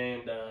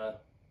 And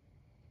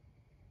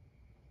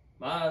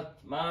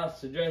my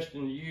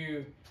suggestion to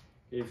you,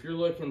 if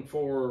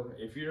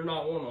you're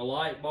not wanting a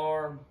light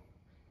bar,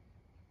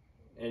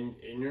 and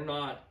you're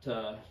not,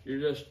 you're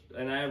just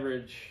an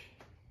average,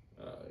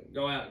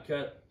 go out and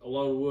cut a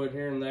load of wood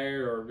here and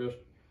there, or just,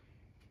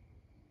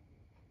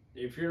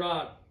 if you're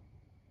not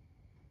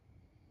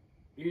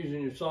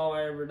using your saw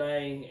every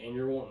day and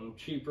you're wanting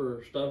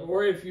cheaper stuff,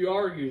 or if you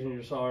are using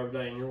your saw every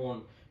day and you're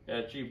wanting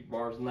cheaper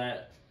bars than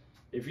that,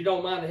 if you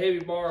don't mind a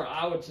heavy bar,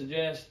 I would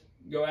suggest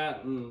go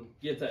out and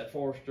get that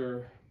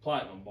Forster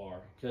Platinum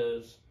bar,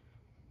 because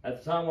at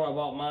the time when I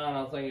bought mine,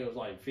 I think it was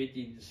like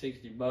 50 to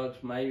 60 bucks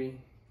maybe.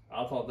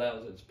 I thought that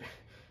was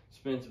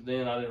expensive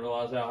then. I didn't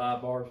realize how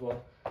high bars was.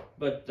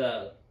 But,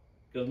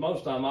 because most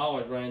of the time I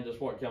always ran just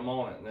what come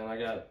on it, and then I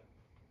got,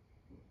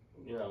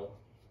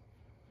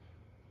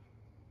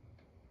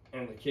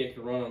 and the kick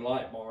of running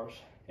light bars.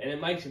 And it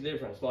makes a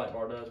difference, light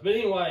bar does. But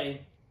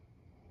anyway,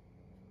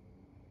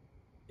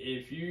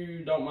 if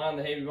you don't mind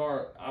the heavy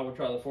bar, I would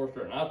try the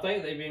Forster. And I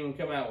think they've even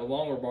come out with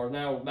longer bars.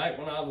 Now, back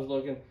when I was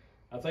looking,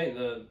 I think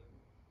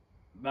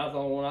about the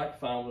only one I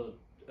could find was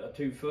a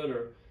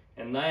 2-footer.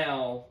 And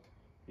now,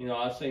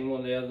 I seen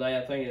one the other day,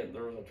 I think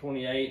there was a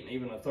 28 and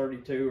even a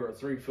 32 or a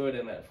 3-foot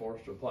in that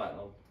Forster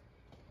Platinum.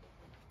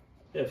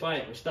 If I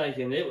ain't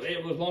mistaken,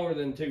 it was longer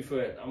than 2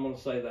 foot, I'm going to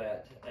say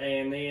that.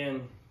 And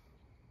then,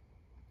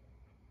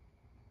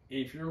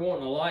 if you're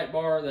wanting a light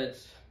bar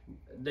that's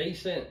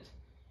decent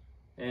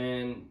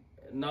and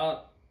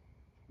not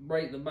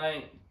break the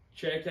bank,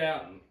 check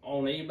out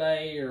on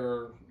eBay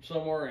or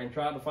somewhere and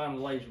try to find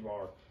a laser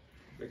bar.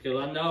 Because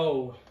I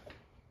know,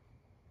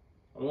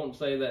 I won't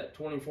say that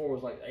 24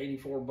 was like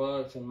 84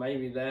 bucks and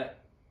maybe that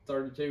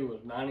 32 was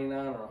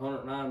 99 or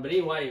 109, but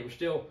anyway, it was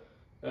still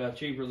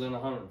cheaper than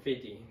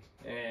 150.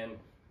 And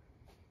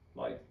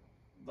like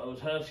those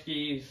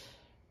Huskies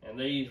and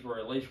these were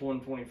at least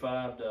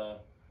 125 to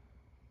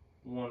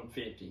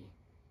 150.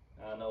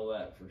 I know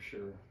that for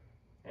sure.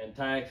 And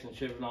tax and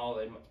shipping,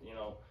 all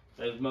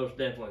there's most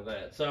definitely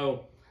that.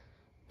 So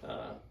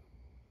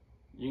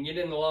you can get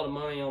in a lot of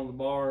money on the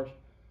bars.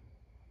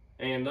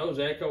 And those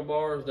Echo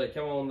bars that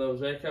come on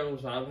those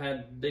Echoes, I've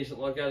had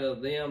decent luck out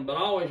of them, but I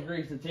always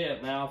grease the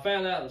tip. Now, I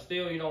found out that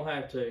steel, you don't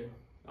have to.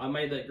 I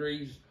made that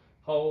grease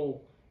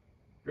hole,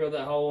 drilled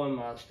that hole in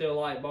my Steel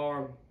Light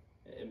bar,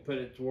 and put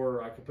it to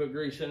where I could put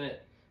grease in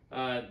it.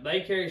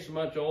 They carry so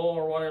much oil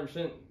or whatever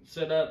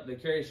set up, they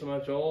carry so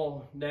much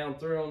oil down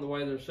through them the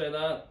way they're set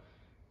up,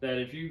 that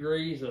if you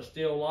grease a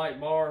Steel Light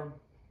bar,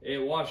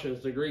 it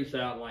washes the grease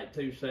out in like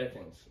 2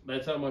 seconds.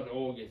 That's how much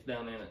oil gets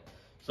down in it.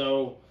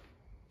 So,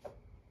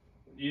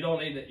 you don't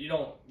need it.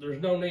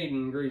 There's no need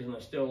in greasing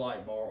a Steel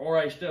Light bar or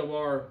a steel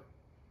bar,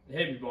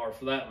 heavy bar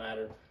for that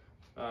matter.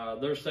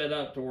 They're set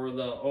up to where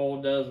the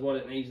oil does what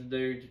it needs to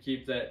do to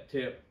keep that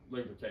tip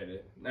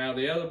lubricated. Now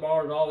the other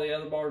bars, all the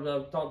other bars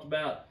I've talked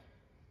about,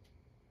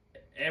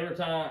 every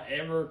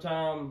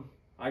time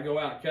I go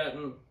out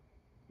cutting,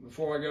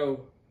 before I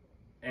go,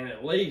 and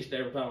at least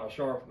every time I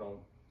sharpen them,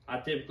 I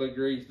typically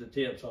grease the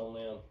tips on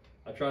them.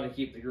 I try to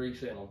keep the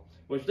grease in them,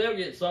 which they'll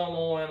get some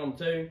oil in them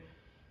too,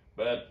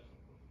 but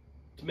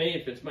to me,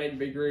 if it's made to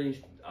be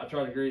greased, I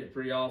try to grease it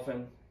pretty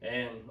often.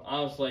 And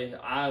honestly,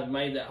 I've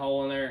made that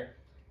hole in there.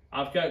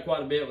 I've cut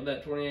quite a bit with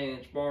that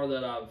 28-inch bar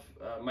that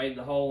I've made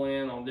the hole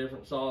in on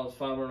different saws,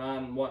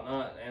 509 and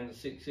whatnot, and the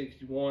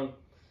 661. It's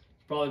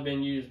probably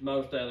been used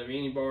most out of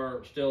any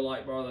bar, Steel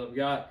Light bar that I've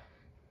got.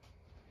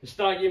 It's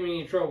not giving me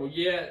any trouble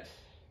yet,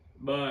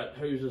 but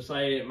who's to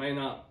say it may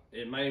not?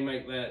 It may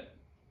make that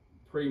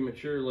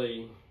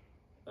prematurely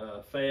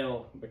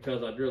fail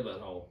because I drilled that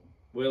hole.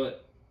 Will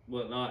it?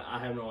 Will it not? I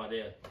have no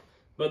idea.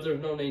 But there's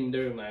no need in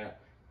doing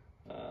that.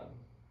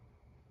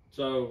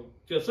 So,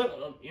 because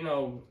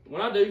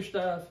when I do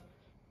stuff,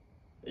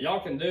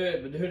 y'all can do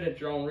it, but do it at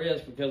your own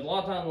risk. Because a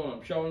lot of times when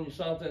I'm showing you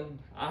something,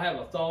 I have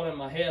a thought in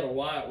my head of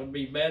why it would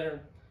be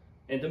better.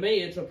 And to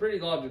me, it's a pretty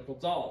logical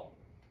thought.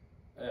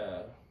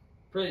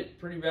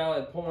 Pretty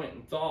valid point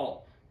and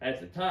thought at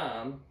the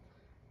time.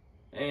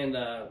 And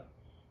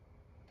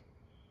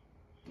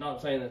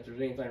not saying that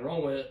there's anything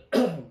wrong with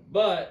it,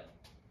 but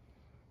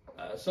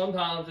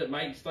sometimes it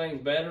makes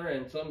things better,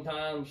 and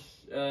sometimes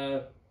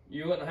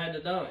you wouldn't have had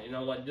to done it, you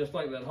know, like just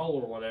like that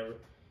hole or whatever.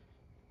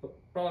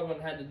 Probably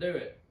wouldn't have had to do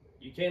it.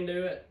 You can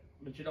do it,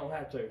 but you don't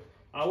have to.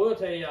 I will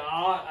tell you,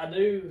 I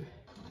do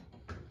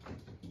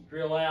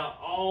drill out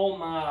all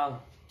my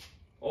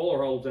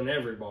oiler holes in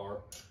every bar,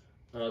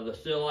 the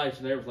steel lights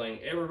and everything.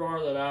 Every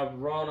bar that I've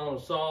run on a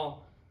saw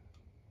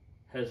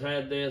has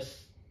had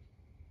this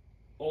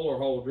oiler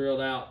hole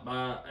drilled out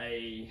by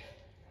a,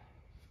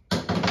 I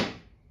don't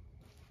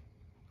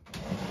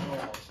know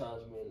what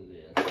size bit it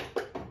is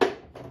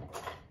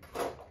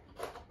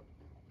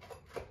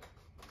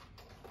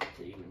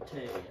to even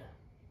tell you.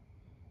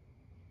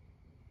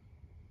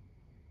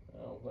 I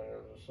don't think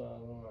there's a size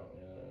on that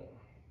yet.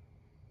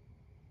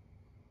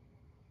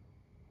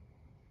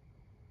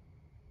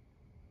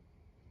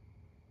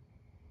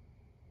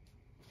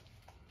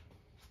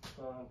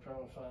 So I'm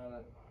trying to find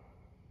it.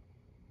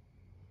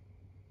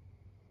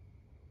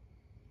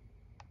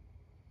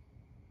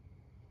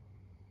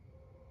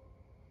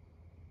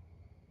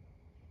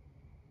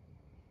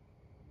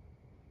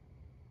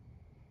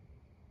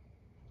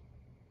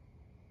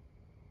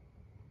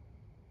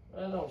 I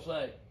don't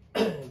say.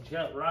 It's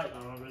got right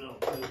on it, but I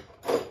don't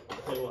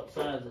say what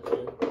size it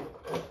is.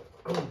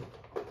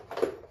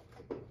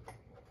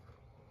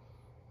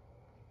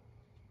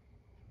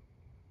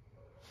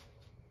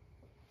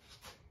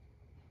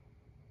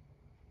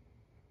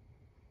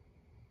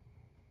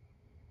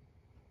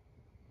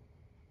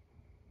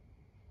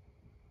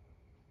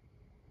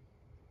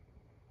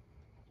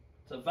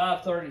 It's a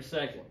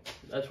 5/32.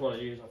 That's what I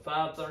use, a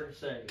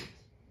 5/32.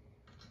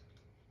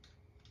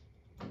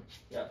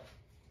 Yeah.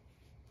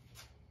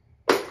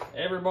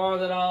 Every bar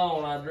that I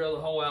own, I drill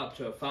the hole out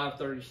to a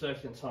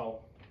 5/32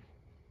 hole.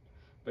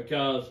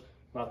 Because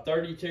my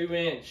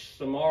 32-inch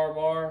Samara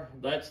bar,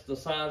 that's the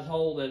size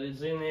hole that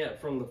is in it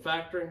from the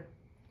factory.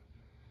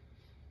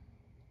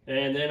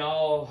 And then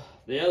all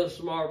the other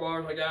Samara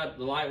bars I got,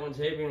 the light ones,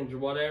 heavy ones, or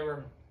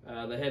whatever,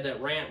 they had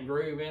that ramp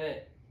groove in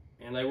it,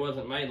 and they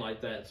wasn't made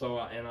like that. So,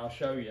 and I'll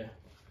show you.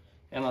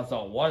 And I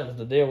thought, what is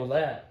the deal with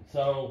that?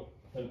 So,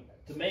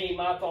 to me,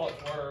 my thoughts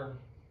were,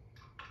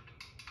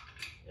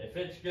 if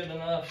it's good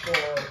enough for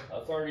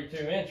a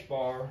 32-inch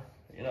bar,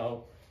 you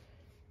know,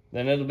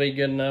 then it'll be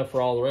good enough for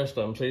all the rest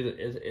of them. See,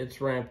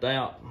 it's ramped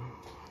out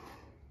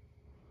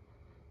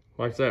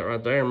like that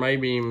right there,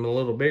 maybe even a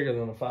little bigger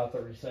than a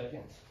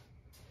 5/32.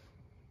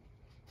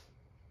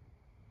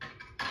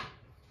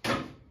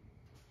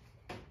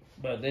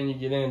 But then you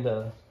get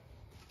into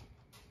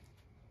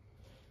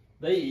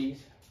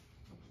these.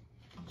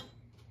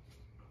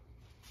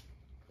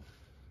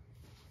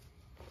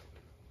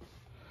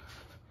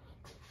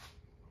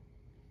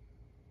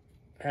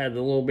 Had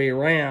the little bitty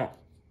ramp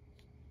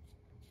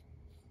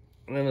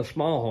and then a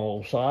small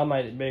hole, so I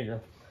made it bigger.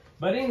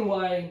 But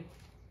anyway,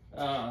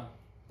 that's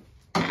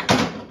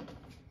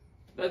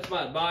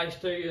my advice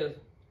to you.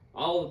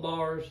 All the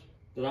bars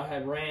that I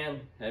have ran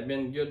have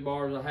been good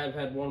bars. I have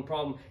had one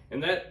problem,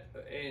 and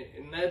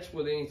that's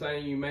with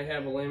anything. You may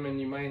have a lemon,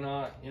 you may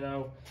not, you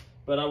know.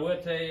 But I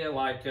would tell you,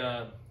 like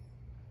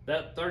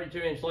that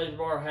 32-inch laser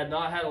bar had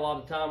not had a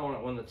lot of time on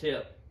it when the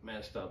tip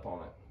messed up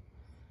on it.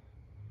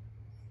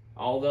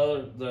 All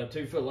the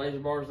 2-foot laser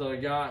bars that I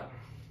got,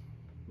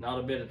 not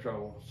a bit of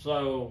trouble.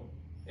 So,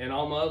 and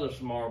all my other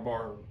Samara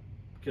bars,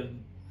 because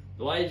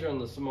the laser and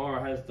the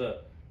Samara has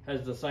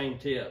the same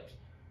tips.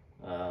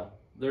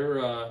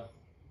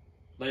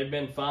 They've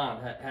been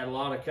fine. Had a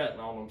lot of cutting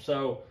on them.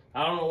 So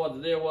I don't know what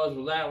the deal was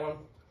with that one.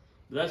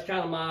 But that's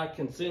kind of my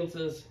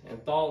consensus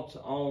and thoughts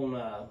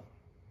on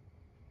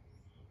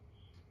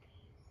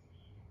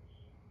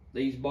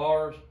these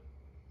bars.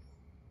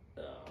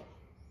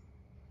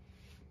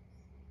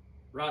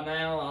 Right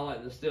now, I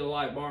like the steel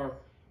light bar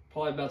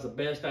probably about the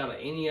best out of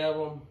any of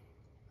them.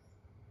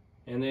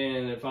 And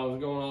then if I was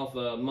going off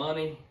the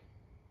money,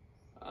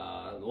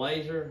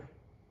 laser,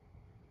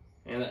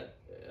 and that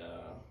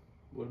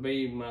would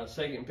be my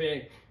second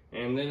pick.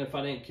 And then if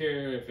I didn't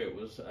care if it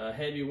was a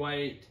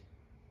heavyweight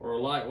or a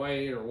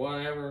lightweight or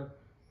whatever,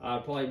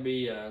 I'd probably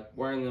be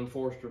wearing them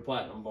Forster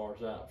Platinum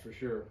bars out for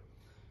sure.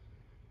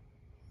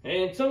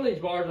 And some of these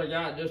bars I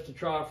got just to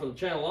try for the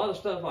channel. A lot of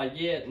stuff I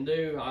get and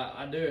do,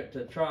 I do it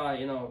to try,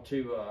 you know,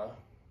 to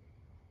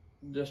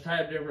just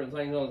have different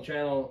things on the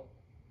channel,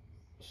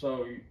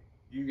 so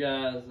you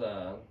guys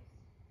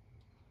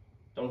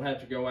don't have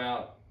to go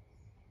out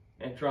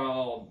and try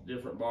all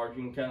different bars.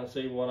 You can kind of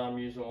see what I'm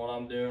using, what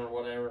I'm doing, or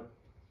whatever.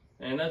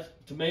 And that's,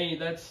 to me,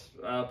 that's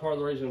part of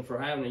the reason for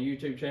having a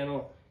YouTube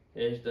channel,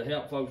 is to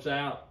help folks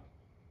out.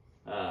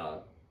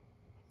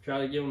 Try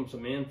to give them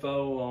some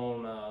info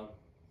on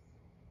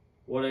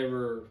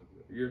whatever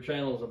your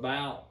channel is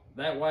about.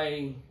 That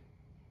way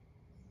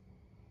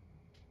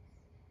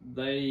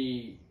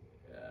they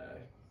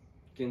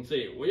can see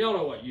it. We all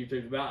know what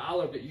YouTube's about. I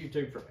look at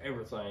YouTube for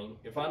everything.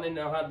 If I need to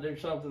know how to do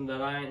something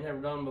that I ain't never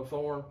done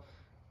before,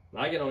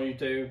 I get on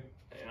YouTube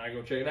and I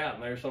go check it out,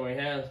 and there's somebody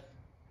has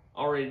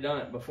already done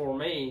it before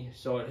me,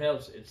 so it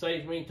helps. It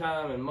saves me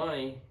time and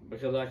money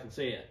because I can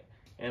see it,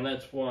 and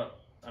that's what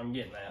I'm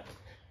getting at.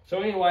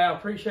 So anyway, I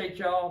appreciate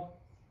y'all.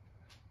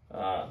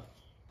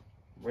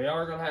 we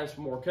are going to have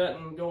some more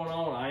cutting going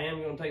on. I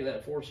am going to take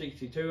that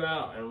 462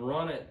 out and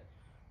run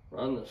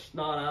the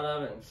snot out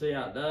of it and see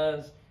how it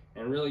does,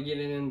 and really get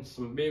it in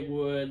some big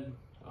wood,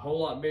 a whole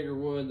lot bigger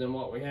wood than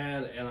what we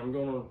had. And I'm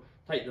going to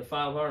take the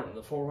 500 and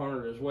the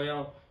 400 as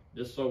well,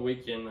 just so we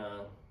can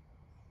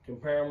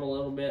compare them a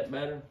little bit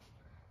better.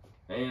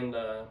 And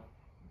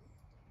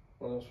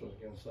what else was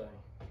I going to say?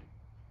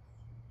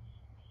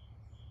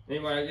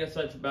 Anyway, I guess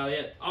that's about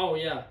it. Oh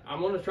yeah,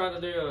 I'm going to try to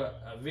do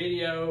a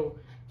video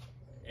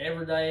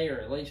every day, or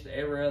at least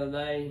every other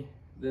day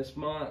this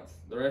month,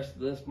 the rest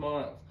of this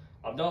month.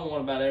 I've done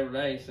one about every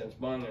day since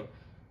Monday,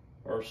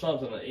 or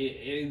something,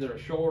 either a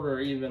short or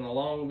even a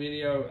long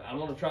video. I'm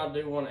going to try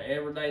to do one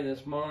every day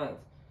this month,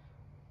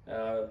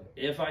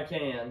 if I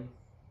can,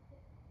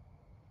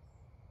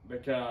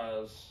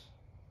 because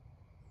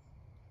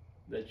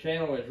the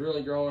channel is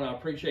really growing. I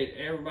appreciate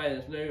everybody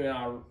that's new, and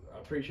I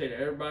appreciate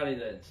everybody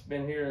that's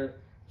been here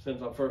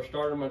since I first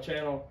started my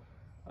channel.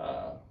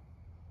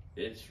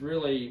 It's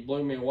really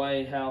blew me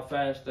away how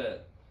fast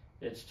that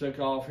it's took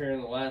off here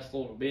in the last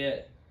little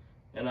bit,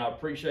 and I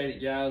appreciate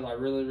it, guys. I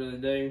really, really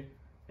do.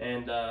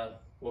 And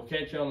we'll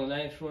catch you on the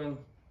next one.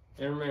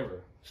 And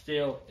remember, it's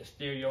still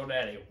your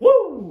daddy.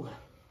 Woo!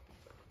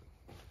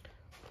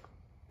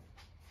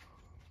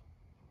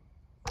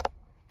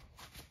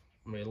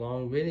 Be a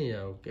long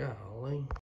video, golly.